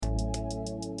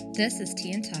This is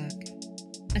Tea and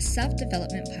Talk, a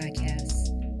self-development podcast.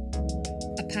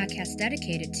 A podcast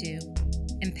dedicated to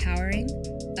empowering,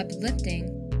 uplifting,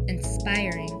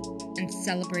 inspiring, and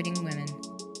celebrating women.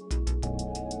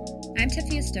 I'm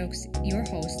Tafia Stokes, your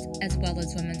host, as well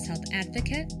as women's health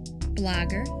advocate,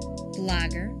 blogger,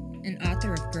 and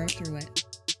author of Grow Through It.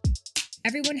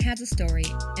 Everyone has a story,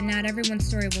 and not everyone's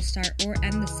story will start or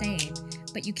end the same,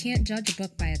 but you can't judge a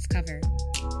book by its cover.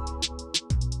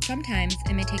 Sometimes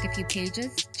it may take a few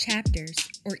pages, chapters,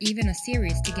 or even a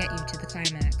series to get you to the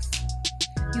climax.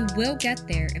 You will get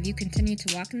there if you continue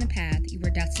to walk in the path you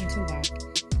were destined to walk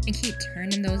and keep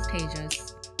turning those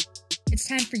pages. It's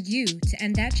time for you to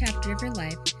end that chapter of your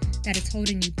life that is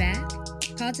holding you back,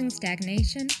 causing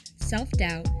stagnation,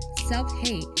 self-doubt,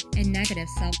 self-hate, and negative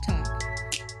self-talk.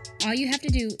 All you have to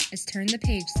do is turn the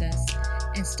page, sis,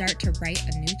 and start to write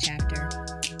a new chapter.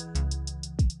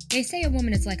 They say a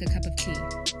woman is like a cup of tea.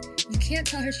 You can't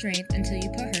tell her strength until you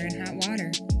put her in hot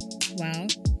water. Well,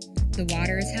 the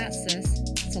water is hot, sis,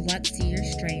 so let's see your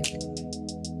strength.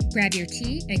 Grab your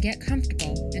tea and get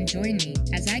comfortable and join me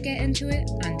as I get into it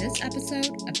on this episode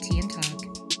of Tea and Talk.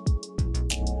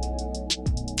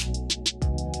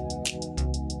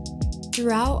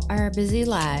 Throughout our busy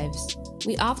lives,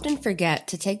 we often forget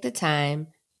to take the time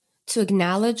to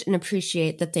acknowledge and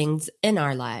appreciate the things in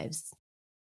our lives.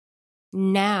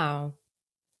 Now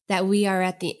that we are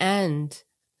at the end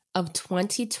of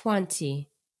 2020,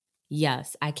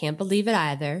 yes, I can't believe it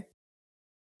either,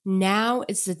 now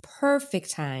is the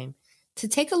perfect time to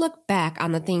take a look back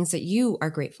on the things that you are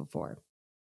grateful for.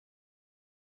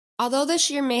 Although this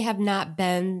year may have not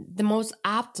been the most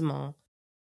optimal,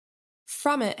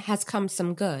 from it has come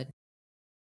some good.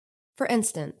 For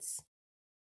instance,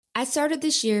 I started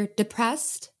this year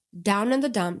depressed, down in the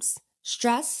dumps,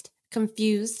 stressed,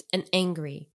 confused, and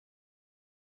angry.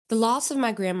 The loss of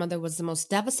my grandmother was the most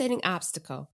devastating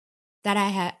obstacle that I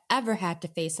had ever had to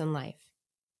face in life.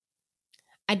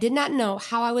 I did not know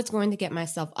how I was going to get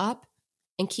myself up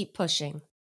and keep pushing.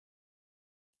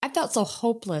 I felt so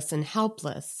hopeless and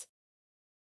helpless.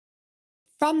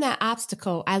 From that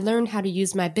obstacle, I learned how to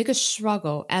use my biggest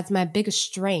struggle as my biggest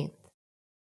strength.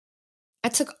 I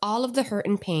took all of the hurt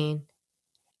and pain,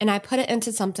 and I put it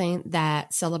into something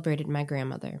that celebrated my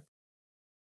grandmother.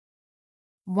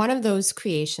 One of those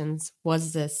creations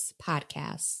was this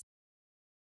podcast.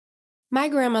 My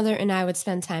grandmother and I would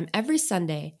spend time every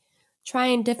Sunday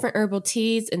trying different herbal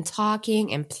teas and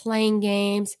talking and playing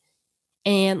games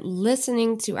and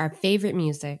listening to our favorite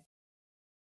music.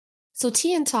 So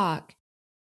Tea and Talk,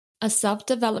 a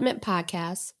self-development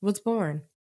podcast, was born.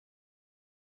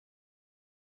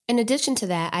 In addition to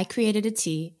that, I created a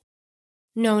tea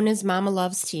known as Mama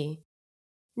Loves Tea,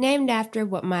 named after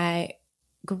what my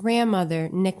grandmother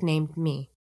nicknamed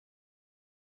me.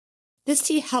 This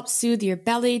tea helps soothe your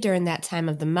belly during that time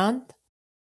of the month,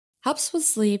 helps with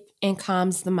sleep, and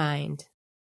calms the mind.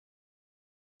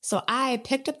 So I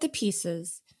picked up the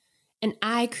pieces and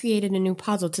I created a new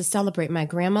puzzle to celebrate my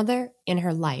grandmother and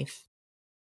her life.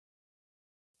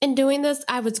 In doing this,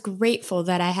 I was grateful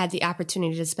that I had the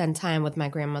opportunity to spend time with my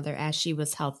grandmother as she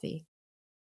was healthy.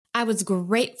 I was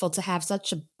grateful to have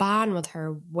such a bond with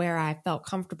her where I felt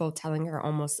comfortable telling her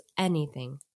almost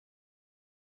anything.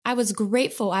 I was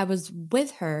grateful I was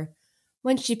with her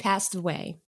when she passed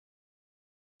away.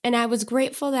 And I was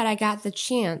grateful that I got the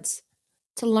chance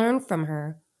to learn from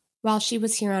her while she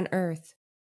was here on earth.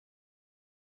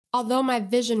 Although my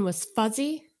vision was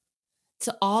fuzzy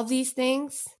to all these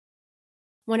things,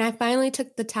 when I finally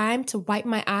took the time to wipe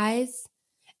my eyes,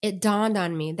 it dawned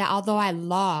on me that although I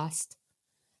lost,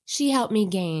 she helped me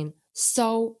gain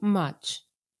so much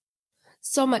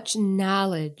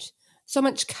knowledge, so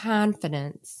much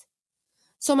confidence,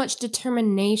 so much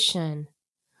determination,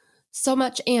 so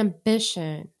much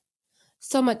ambition,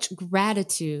 so much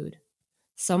gratitude,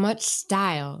 so much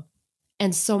style,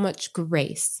 and so much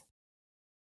grace.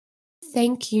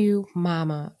 Thank you,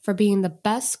 Mama, for being the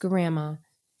best grandma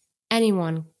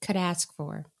anyone could ask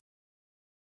for.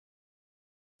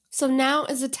 So now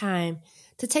is the time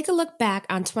to take a look back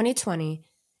on 2020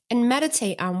 and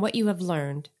meditate on what you have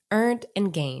learned, earned,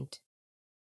 and gained.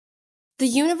 The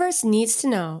universe needs to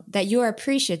know that you are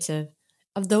appreciative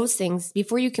of those things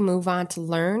before you can move on to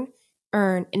learn,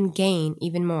 earn, and gain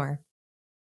even more.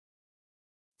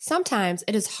 Sometimes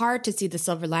it is hard to see the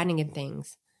silver lining in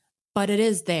things, but it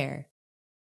is there.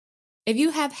 If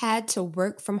you have had to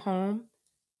work from home,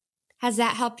 has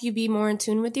that helped you be more in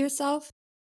tune with yourself?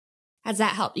 Has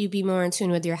that helped you be more in tune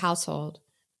with your household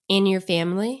and your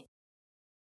family?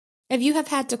 If you have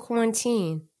had to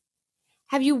quarantine,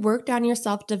 have you worked on your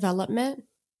self-development?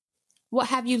 What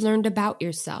have you learned about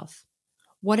yourself?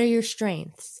 What are your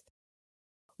strengths?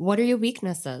 What are your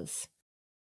weaknesses?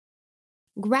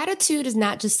 Gratitude is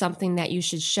not just something that you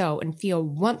should show and feel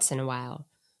once in a while,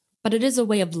 but it is a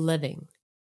way of living.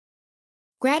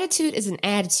 Gratitude is an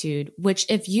attitude which,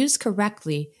 if used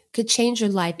correctly, could change your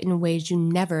life in ways you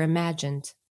never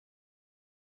imagined.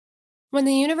 When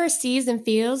the universe sees and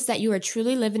feels that you are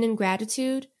truly living in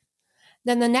gratitude,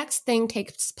 then the next thing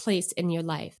takes place in your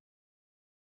life.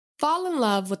 Fall in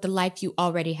love with the life you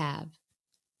already have.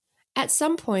 At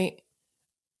some point,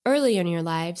 early in your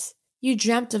lives, you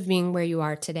dreamt of being where you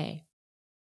are today.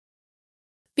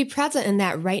 Be present in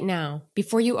that right now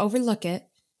before you overlook it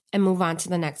and move on to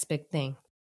the next big thing.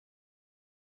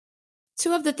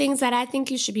 Two of the things that I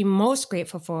think you should be most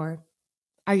grateful for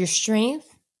are your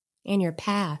strength and your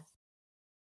path.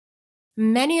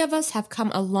 Many of us have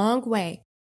come a long way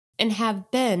and have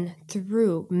been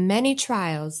through many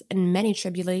trials and many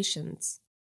tribulations.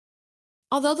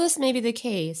 Although this may be the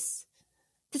case,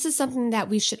 this is something that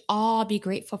we should all be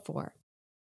grateful for.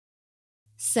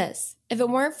 Sis, if it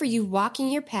weren't for you walking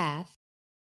your path,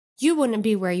 you wouldn't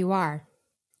be where you are.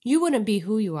 You wouldn't be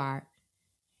who you are.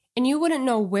 And you wouldn't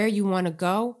know where you want to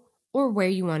go or where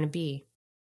you want to be.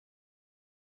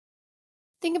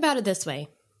 Think about it this way.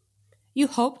 You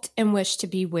hoped and wished to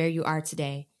be where you are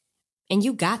today, and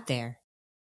you got there.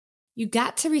 You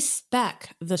got to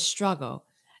respect the struggle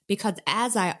because,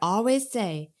 as I always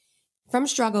say, from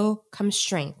struggle comes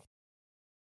strength.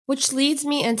 Which leads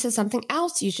me into something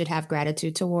else you should have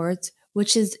gratitude towards,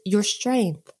 which is your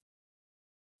strength.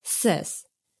 Sis,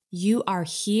 you are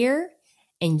here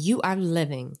and you are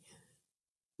living.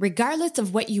 Regardless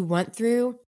of what you went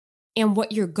through and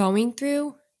what you're going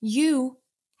through, you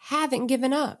haven't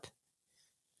given up.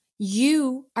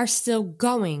 You are still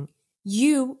going.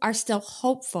 You are still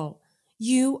hopeful.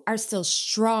 You are still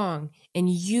strong, and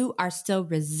you are still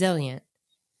resilient.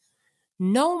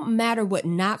 No matter what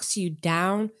knocks you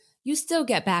down, you still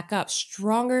get back up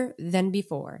stronger than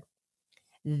before.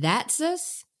 That,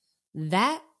 sis,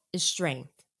 that is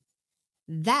strength.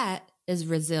 That is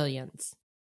resilience.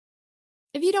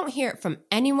 If you don't hear it from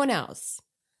anyone else,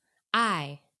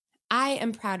 I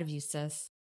am proud of you,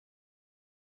 sis.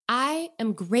 I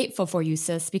am grateful for you,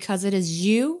 sis, because it is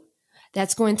you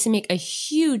that's going to make a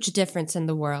huge difference in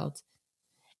the world.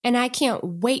 And I can't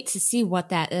wait to see what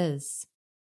that is.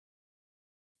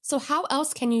 So how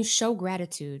else can you show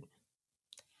gratitude?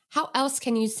 How else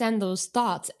can you send those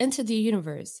thoughts into the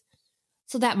universe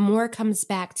so that more comes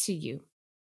back to you?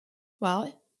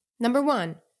 Well, number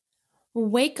one,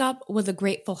 wake up with a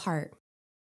grateful heart.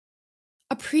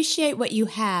 Appreciate what you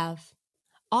have,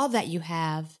 all that you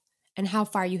have, and how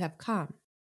far you have come.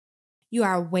 You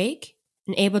are awake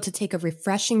and able to take a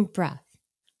refreshing breath.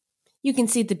 You can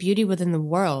see the beauty within the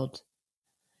world.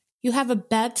 You have a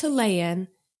bed to lay in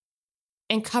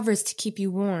and covers to keep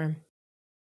you warm.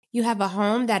 You have a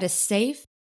home that is safe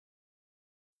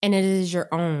and it is your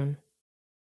own.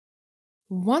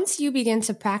 Once you begin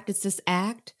to practice this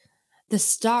act, the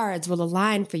stars will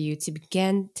align for you to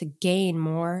begin to gain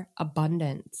more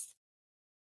abundance.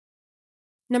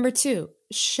 Number two,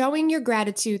 showing your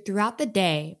gratitude throughout the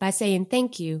day by saying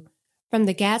thank you from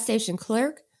the gas station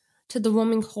clerk to the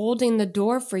woman holding the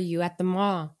door for you at the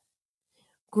mall.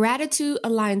 Gratitude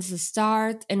aligns the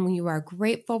stars, and when you are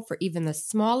grateful for even the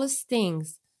smallest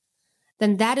things,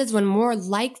 then that is when more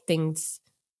like things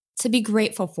to be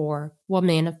grateful for will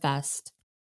manifest.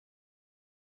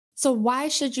 So why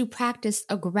should you practice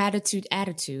a gratitude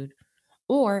attitude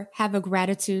or have a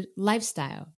gratitude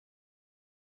lifestyle?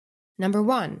 Number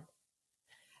one,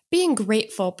 being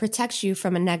grateful protects you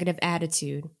from a negative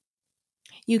attitude.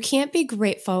 You can't be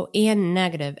grateful and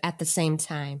negative at the same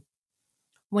time.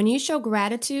 When you show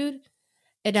gratitude,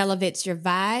 it elevates your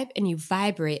vibe and you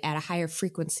vibrate at a higher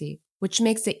frequency, which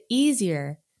makes it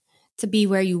easier to be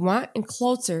where you want and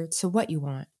closer to what you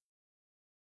want.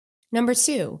 Number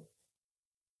two,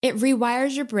 it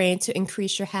rewires your brain to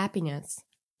increase your happiness.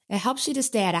 It helps you to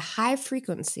stay at a high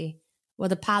frequency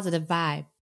with a positive vibe.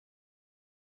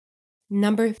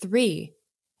 Number three,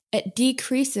 it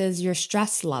decreases your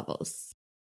stress levels.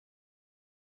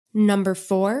 Number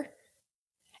four,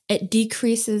 it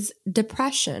decreases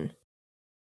depression.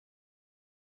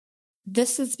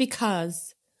 This is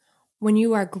because when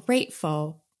you are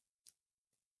grateful,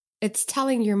 it's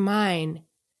telling your mind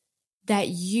that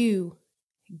you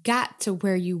got to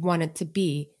where you wanted to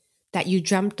be, that you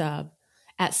dreamt of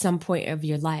at some point of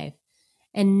your life.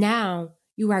 And now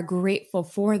you are grateful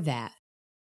for that.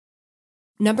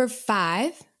 Number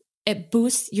five, it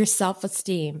boosts your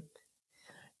self-esteem.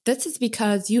 This is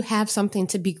because you have something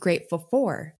to be grateful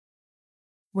for.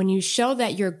 When you show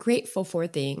that you're grateful for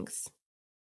things,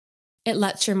 It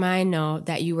lets your mind know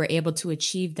that you were able to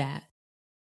achieve that.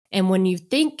 And when you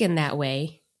think in that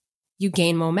way, you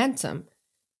gain momentum,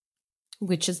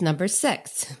 which is number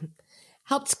 6.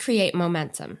 Helps create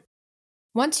momentum.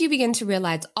 Once you begin to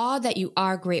realize all that you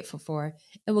are grateful for,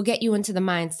 it will get you into the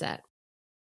mindset.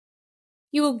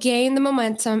 You will gain the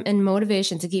momentum and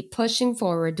motivation to keep pushing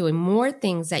forward, doing more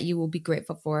things that you will be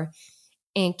grateful for,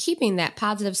 and keeping that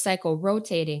positive cycle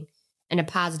rotating in a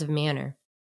positive manner.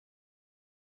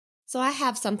 So I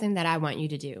have something that I want you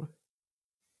to do.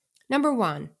 Number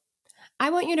 1, I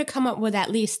want you to come up with at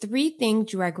least 3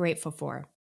 things you are grateful for.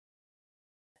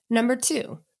 Number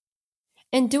 2,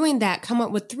 in doing that, come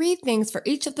up with 3 things for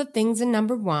each of the things in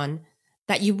number 1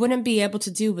 that you wouldn't be able to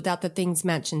do without the things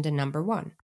mentioned in number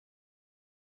 1.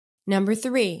 Number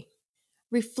 3,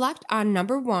 reflect on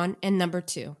number 1 and number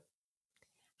 2.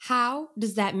 How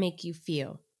does that make you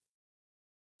feel?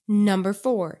 Number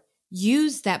 4,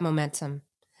 use that momentum,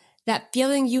 that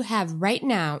feeling you have right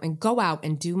now, and go out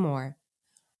and do more.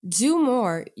 Do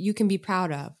more you can be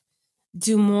proud of.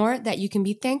 Do more that you can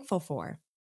be thankful for.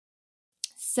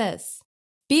 Sis,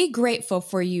 be grateful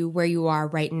for you where you are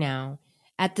right now,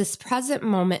 at this present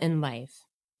moment in life,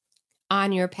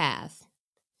 on your path.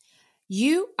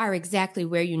 You are exactly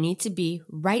where you need to be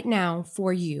right now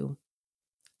for you.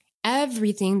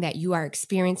 Everything that you are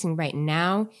experiencing right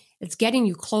now is getting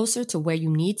you closer to where you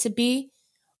need to be,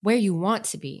 where you want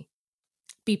to be.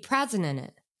 Be present in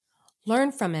it,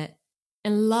 learn from it,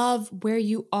 and love where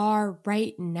you are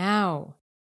right now.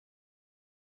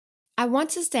 I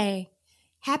want to say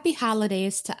happy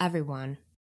holidays to everyone.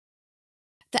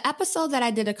 The episode that I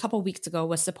did a couple weeks ago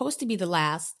was supposed to be the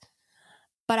last,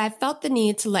 but I felt the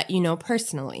need to let you know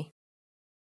personally.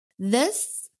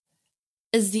 This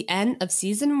is the end of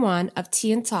Season 1 of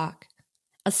Tea and Talk,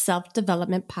 a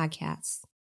self-development podcast.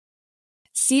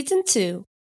 Season 2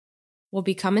 will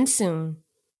be coming soon,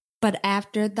 but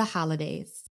after the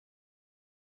holidays.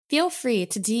 Feel free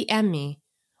to DM me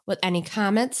with any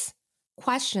comments,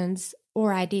 questions,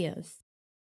 or ideas.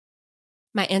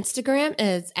 My Instagram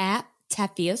is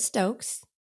 @TafiaStokes.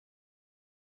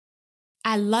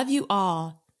 I love you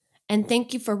all, and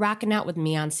thank you for rocking out with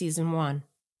me on Season 1.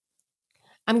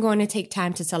 I'm going to take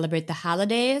time to celebrate the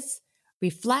holidays,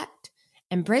 reflect,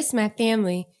 embrace my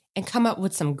family, and come up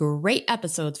with some great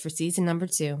episodes for Season number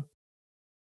 2.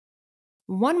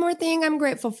 One more thing I'm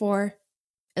grateful for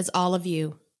is all of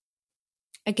you.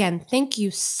 Again, thank you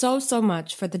so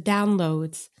much for the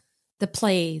downloads, the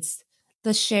plays,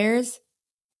 the shares,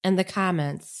 and the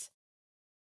comments.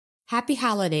 Happy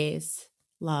holidays,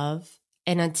 love,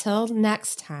 and until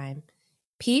next time,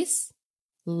 peace,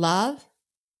 love,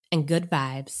 and good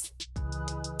vibes.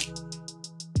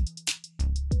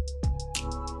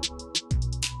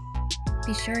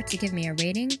 Be sure to give me a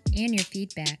rating and your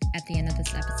feedback at the end of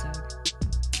this episode.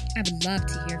 I would love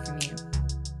to hear from you.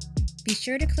 Be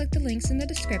sure to click the links in the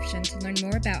description to learn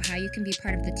more about how you can be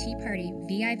part of the Tea Party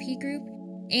VIP group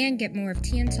and get more of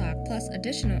Tea and Talk plus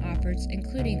additional offers,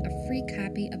 including a free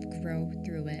copy of Grow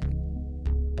Through It.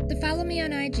 To follow me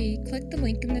on IG, click the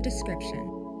link in the description.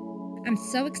 I'm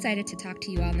so excited to talk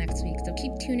to you all next week, so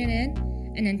keep tuning in,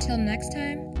 and until next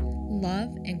time,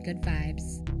 love and good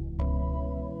vibes.